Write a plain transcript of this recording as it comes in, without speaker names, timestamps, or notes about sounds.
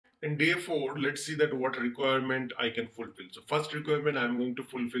In day 4, let's see that what requirement I can fulfill. So first requirement, I'm going to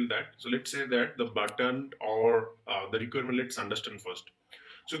fulfill that. So let's say that the button or the requirement, let's understand first.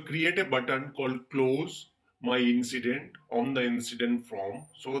 So create a button called close my incident on the incident form,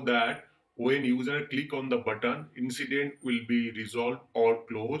 so that when user click on the button, incident will be resolved or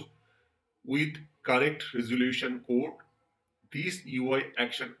closed with correct resolution code. This UI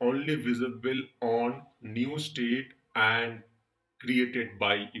action only visible on new state and created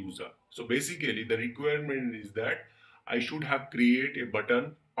by user. So basically the requirement is that I should have create a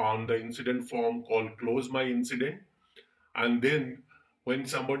button on the incident form called close my incident, and then when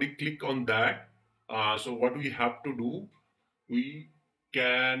somebody click on that, so what we have to do, we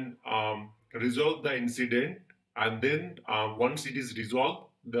can resolve the incident, and then once it is resolved,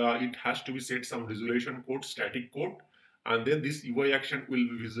 it has to be set some resolution code, static code, and then this UI action will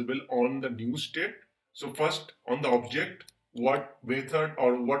be visible on the new state. So first on the object, what method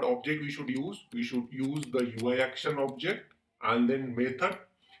or what object we should use? We should use the UI action object and then method.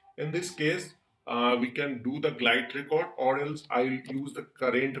 In this case, we can do the glide record, or else I will use the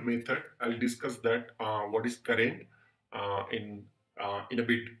current method. I'll discuss that what is current in a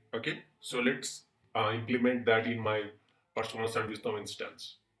bit. Okay, so let's implement that in my personal ServiceNow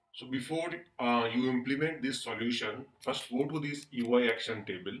instance. So before you implement this solution, first go to this UI action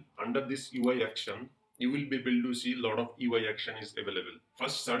table. Under this UI action, you will be able to see a lot of UI action is available.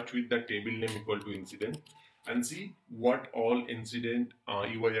 First search with the table name equal to incident and see what all incident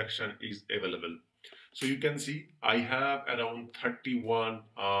UI action is available. So you can see I have around 31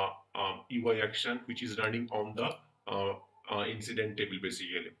 UI action which is running on the incident table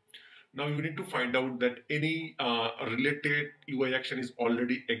basically. Now you need to find out that any related UI action is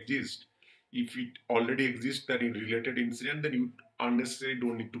already exist. If it already exists that in related incident, then you unnecessarily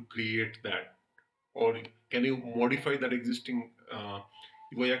don't need to create that. Or can you modify that existing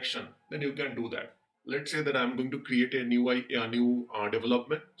UI action? Then you can do that. Let's say that I'm going to create a new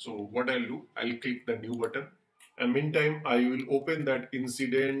development. So what I'll do, I'll click the new button, and meantime I will open that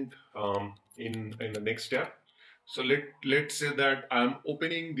incident in the next tab. So let's say that I'm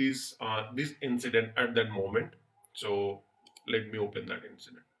opening this incident at that moment. So let me open that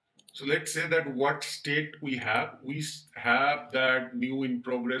incident. So let's say that what state we have that new in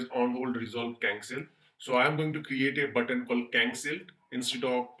progress, on hold, resolve, cancel. So I'm going to create a button called cancelled. Instead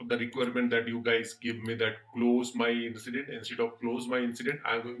of the requirement that you guys give me, that close my incident, instead of close my incident,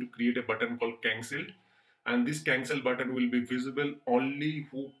 I'm going to create a button called cancelled, and this cancel button will be visible only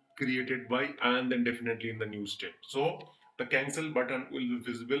who created by, and then definitely in the new state. So the cancel button will be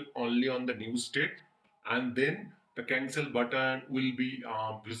visible only on the new state, and then the cancel button will be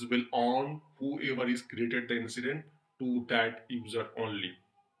visible on whoever is created the incident to that user only.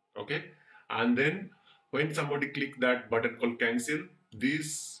 Okay, and then when somebody click that button called cancel,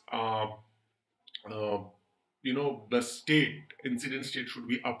 this uh, the state, incident state, should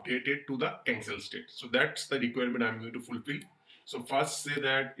be updated to the cancel state. So that's the requirement I'm going to fulfill. So first say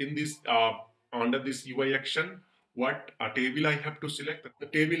that in this under this UI action, what table I have to select. The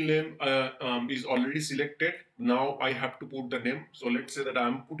table name is already selected. Now I have to put the name. So let's say that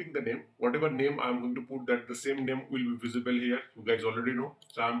I'm putting the name. Whatever name I'm going to put, that the same name will be visible here. You guys already know.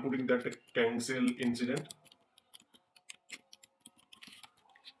 So I'm putting that cancel incident.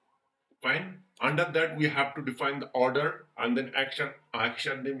 Fine. Under that we have to define the order, and then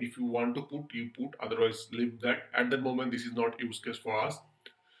action name. If you want to put, you put, otherwise leave that. At that moment this is not use case for us.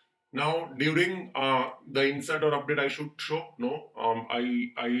 Now during the insert or update I should show no,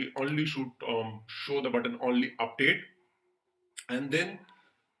 I only should show the button only update, and then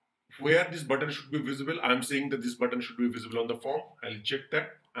where this button should be visible, I'm saying that this button should be visible on the form. I'll check that,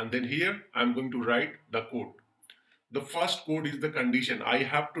 and then here I'm going to write the code. The first code is the condition. I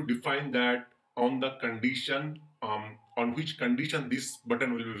have to define that on the condition, on which condition this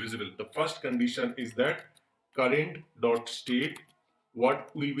button will be visible. The first condition is that current dot state.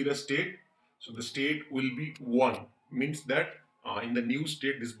 What will be the state? So the state will be 1, means that in the new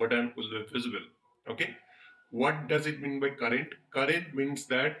state this button will be visible. Okay. What does it mean by current? Current means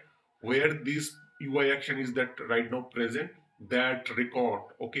that where this UI action is that right now present, that record,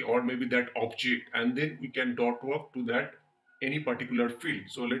 okay, or maybe that object, and then we can dot work to that any particular field.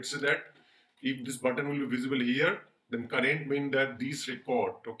 So let's say that if this button will be visible here, then current means that this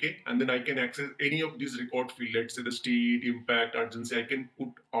record, okay, and then I can access any of these record field. Let's say the state, impact, urgency, I can put,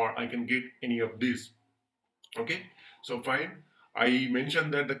 or I can get any of these. Okay, so fine. I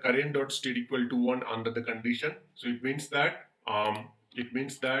mentioned that the current dot state equal to 1 under the condition. So it means that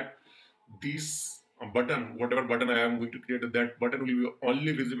this button, whatever button I am going to create, that button will be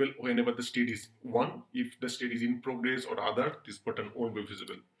only visible whenever the state is 1. If the state is in progress or other, this button won't be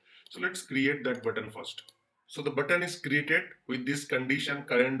visible. So let's create that button first. So the button is created with this condition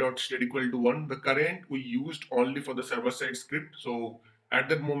current.state equal to 1. The current we used only for the server side script. So at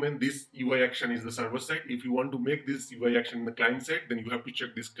that moment, this UI action is the server side. If you want to make this UI action in the client side, then you have to check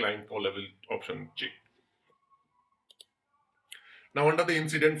this client callable option check. Now under the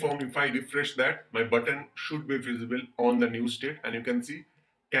incident form, if I refresh that, my button should be visible on the new state, and you can see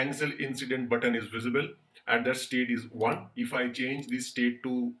cancel incident button is visible and that state is 1. If I change this state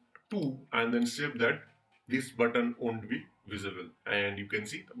to 2 and then save that, this button won't be visible, and you can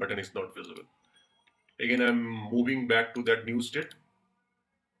see the button is not visible. Again, I'm moving back to that new state,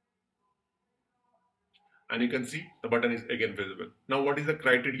 and you can see the button is again visible. Now what is the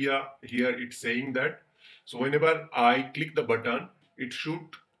criteria here? It's saying that, so whenever I click the button, it should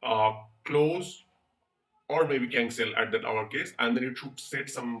close or maybe cancel at that our case, and then it should set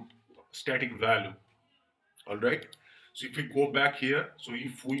some static value. All right, so if we go back here, so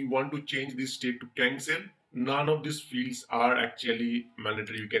if we want to change this state to cancel, none of these fields are actually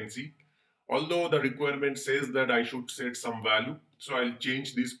mandatory. You can see, although the requirement says that I should set some value, so I'll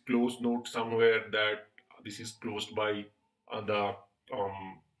change this close note somewhere that this is closed by the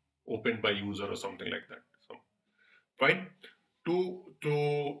opened by user or something like that. So fine.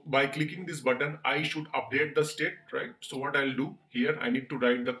 To by clicking this button, I should update the state, right? So what I'll do here, I need to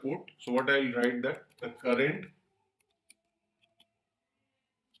write the code. So what I'll write that the current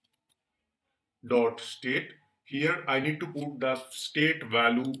dot state. Here I need to put the state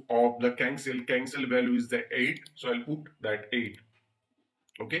value of the cancel. Cancel value is the 8, so I'll put that 8.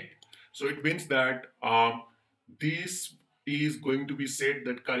 Okay, so it means that this is going to be set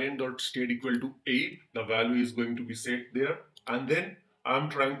that current dot state equal to 8. The value is going to be set there, and then I'm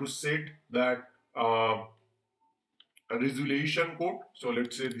trying to set that a resolution code. So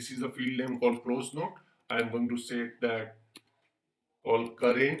let's say this is a field name called close note. I'm going to set that called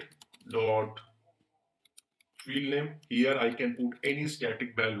current dot field name. Here I can put any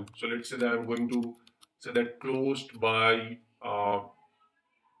static value. So let's say that I'm going to say that closed by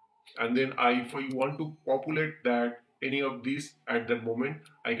and then if I want to populate that any of these at that moment,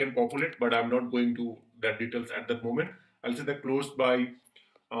 I can populate, but I'm not going to that details at that moment. I'll say that closed by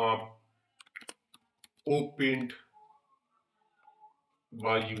opened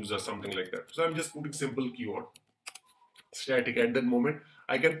by user, something like that. So I'm just putting simple keyword static at that moment.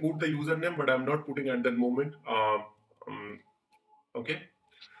 I can put the username, but I'm not putting at that moment. Okay,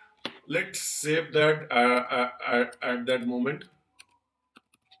 let's save that at that moment.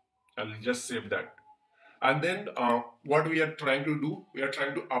 I'll just save that. And then what we are trying to do, we are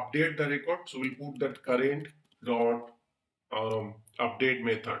trying to update the record. So we'll put that current dot update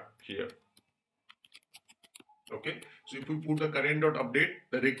method here. Okay, so if we put the current dot update,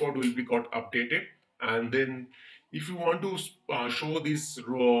 the record will be got updated. And then if you want to show this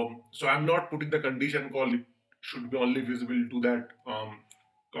row, so I'm not putting the condition call, it should be only visible to that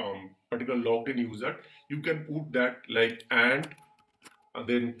particular logged in user. You can put that like and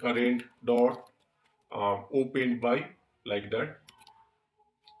then current dot opened by, like that,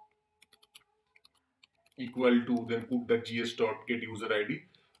 equal to, then put the gs dot get user id.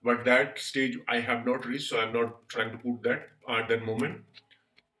 But that stage I have not reached, so I'm not trying to put that at that moment.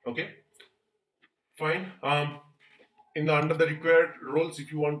 Okay, fine. In the under the required roles,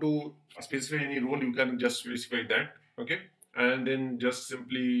 if you want to specify any role, you can just specify that. Okay, and then just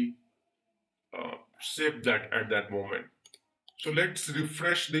simply save that at that moment. So let's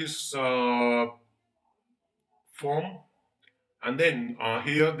refresh this form, and then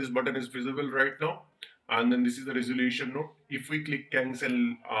here this button is visible right now, and then this is the resolution node. If we click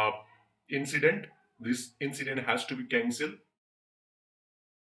cancel incident, this incident has to be cancelled.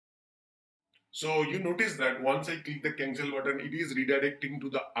 So you notice that once I click the cancel button, it is redirecting to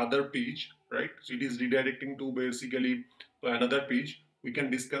the other page, right? So it is redirecting to basically another page. We can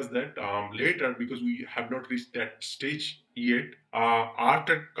discuss that later because we have not reached that stage yet.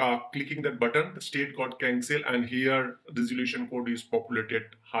 After clicking that button, the state got cancelled, and here the resolution code is populated,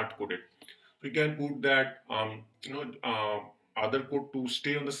 hard coded. We can put that other code to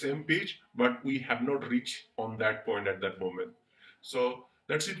stay on the same page, but we have not reached on that point at that moment. So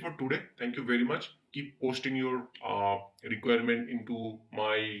that's it for today. Thank you very much. Keep posting your requirement into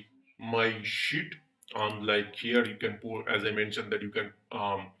my sheet. Like here, you can put, as I mentioned, that you can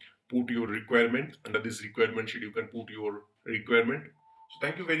put your requirement under this requirement sheet. You can put your requirement. So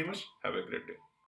thank you very much. Have a great day.